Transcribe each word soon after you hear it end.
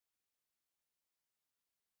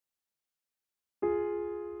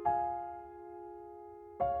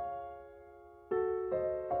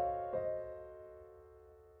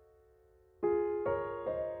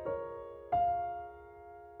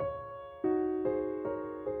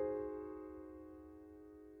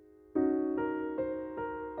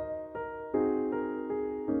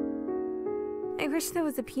wish there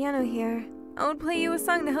was a piano here. I would play you a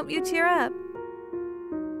song to help you cheer up.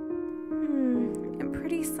 A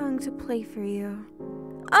pretty song to play for you.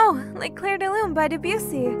 Oh, like Clair de Lune by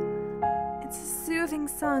Debussy. It's a soothing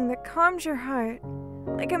song that calms your heart,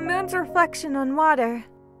 like a moon's reflection on water.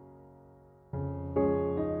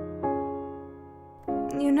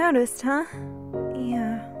 You noticed, huh?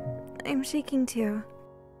 Yeah, I'm shaking too.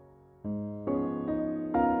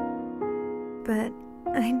 But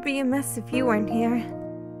I'd be a mess if you weren't here.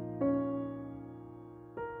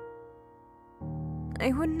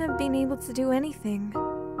 I wouldn't have been able to do anything.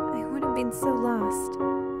 I would have been so lost.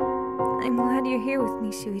 I'm glad you're here with me,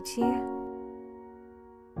 Shuichi.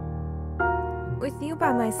 With you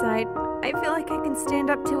by my side, I feel like I can stand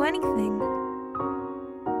up to anything.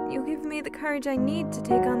 You give me the courage I need to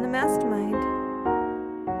take on the mastermind.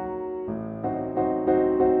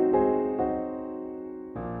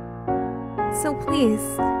 So please,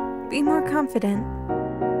 be more confident.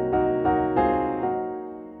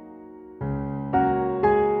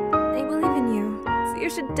 I believe in you, so you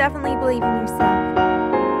should definitely believe in yourself.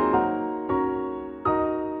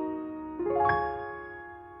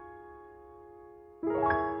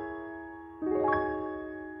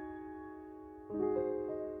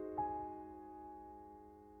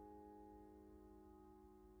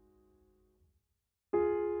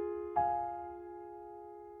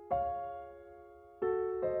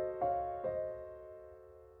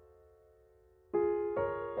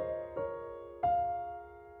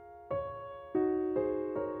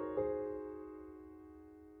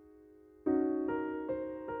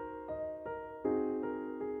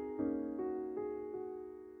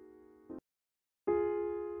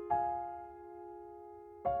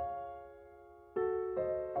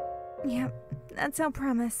 Yep, that's our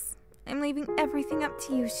promise. I'm leaving everything up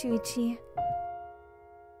to you, Shuichi.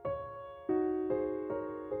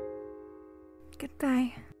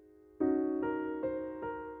 Goodbye.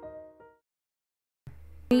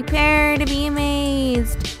 Prepare to be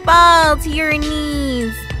amazed. Fall to your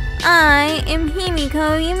knees. I am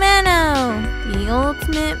Himiko Umeno, the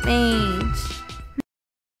ultimate mage.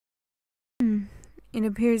 It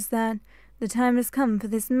appears that the time has come for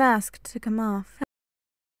this mask to come off.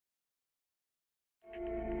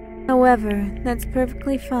 However, that's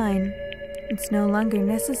perfectly fine. It's no longer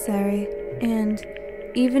necessary, and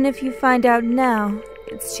even if you find out now,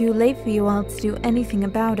 it's too late for you all to do anything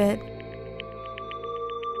about it.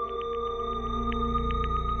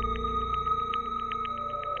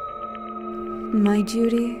 My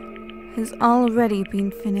duty has already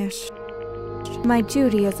been finished. My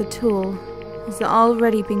duty as a tool has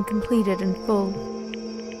already been completed in full.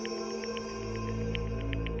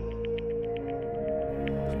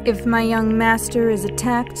 If my young master is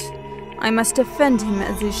attacked, I must defend him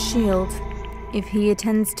as his shield. If he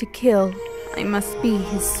intends to kill, I must be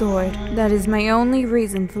his sword. That is my only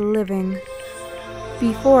reason for living.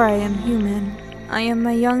 Before I am human, I am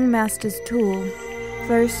my young master's tool,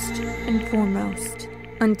 first and foremost.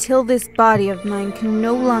 Until this body of mine can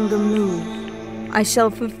no longer move, I shall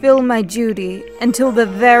fulfill my duty until the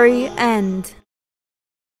very end.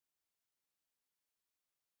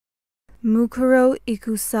 Mukuro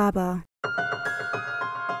Ikusaba.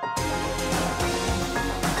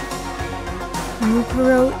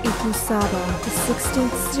 Mukuro Ikusaba, the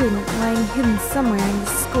 16th student lying hidden somewhere in the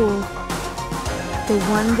school. The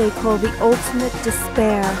one they call the ultimate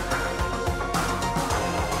despair.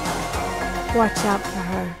 Watch out for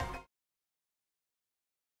her.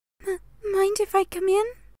 Mind if I come in?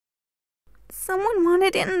 Someone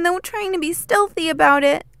wanted in and they were trying to be stealthy about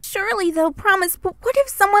it. Surely they'll promise, but what if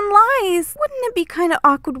someone lies? Wouldn't it be kind of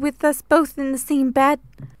awkward with us both in the same bed?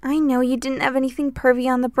 I know you didn't have anything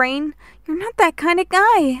pervy on the brain. You're not that kind of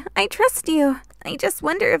guy. I trust you. I just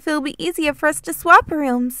wonder if it'll be easier for us to swap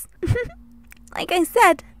rooms. Like I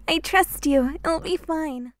said, I trust you. It'll be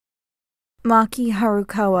fine. Maki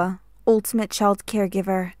Harukawa, ultimate child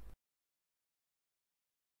caregiver.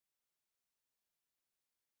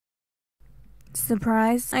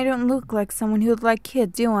 Surprised? I don't look like someone who'd like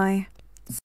kids, do I?